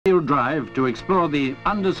field drive to explore the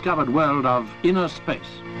undiscovered world of inner space.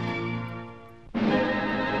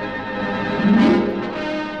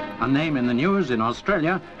 A name in the news in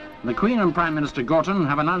Australia, the Queen and Prime Minister Gorton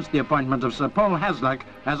have announced the appointment of Sir Paul Hasluck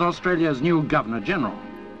as Australia's new Governor-General.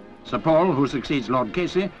 Sir Paul, who succeeds Lord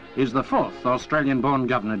Casey, is the fourth Australian-born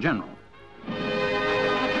Governor-General.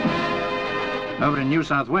 Over in New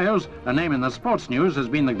South Wales, a name in the sports news has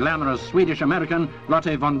been the glamorous Swedish-American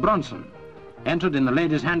Lotte von Bronson. Entered in the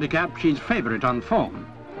ladies' handicap, she's favourite on form.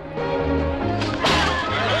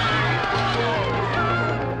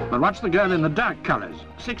 But watch the girl in the dark colours,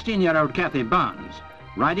 16-year-old Kathy Barnes.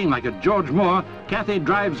 Riding like a George Moore, Kathy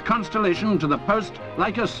drives Constellation to the post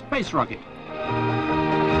like a space rocket.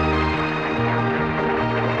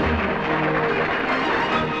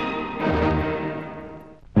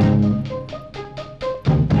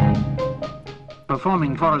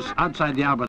 Performing for us outside the Albert